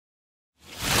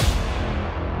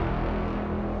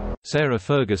Sarah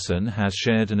Ferguson has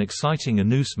shared an exciting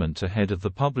announcement ahead of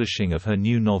the publishing of her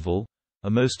new novel, A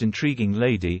Most Intriguing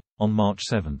Lady, on March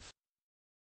 7.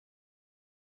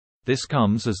 This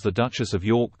comes as the Duchess of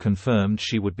York confirmed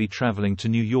she would be traveling to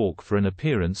New York for an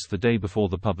appearance the day before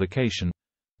the publication,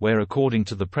 where according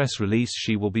to the press release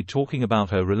she will be talking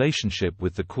about her relationship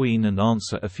with the Queen and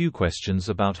answer a few questions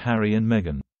about Harry and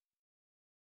Meghan.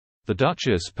 The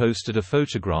Duchess posted a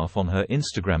photograph on her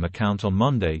Instagram account on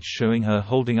Monday showing her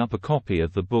holding up a copy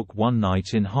of the book One Night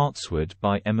in Hartswood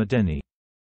by Emma Denny.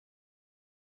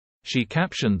 She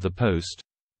captioned the post,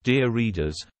 "Dear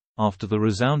readers, after the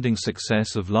resounding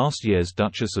success of last year's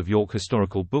Duchess of York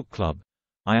Historical Book Club,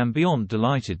 I am beyond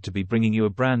delighted to be bringing you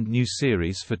a brand new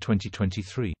series for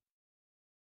 2023.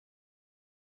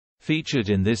 Featured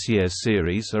in this year's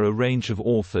series are a range of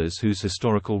authors whose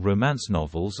historical romance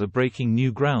novels are breaking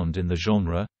new ground in the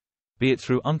genre, be it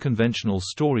through unconventional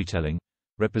storytelling,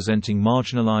 representing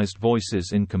marginalized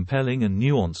voices in compelling and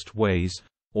nuanced ways,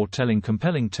 or telling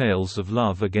compelling tales of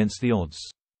love against the odds.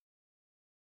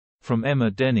 From Emma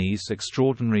Denny's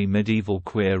extraordinary medieval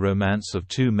queer romance of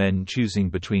two men choosing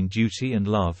between duty and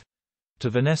love, to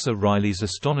Vanessa Riley's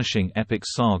astonishing epic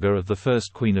saga of the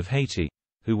first Queen of Haiti,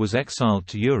 who was exiled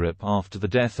to Europe after the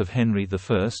death of Henry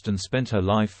I and spent her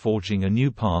life forging a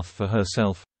new path for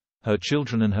herself, her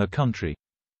children and her country,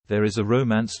 there is a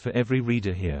romance for every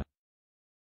reader here.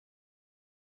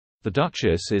 The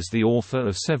Duchess is the author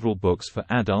of several books for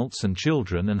adults and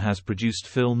children and has produced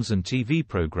films and TV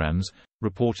programs,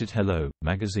 reported Hello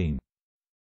magazine.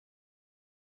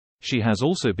 She has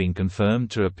also been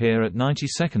confirmed to appear at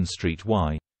 92nd Street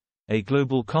Y, a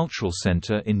global cultural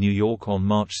center in New York on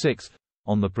March 6,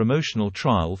 on the promotional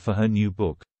trial for her new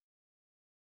book.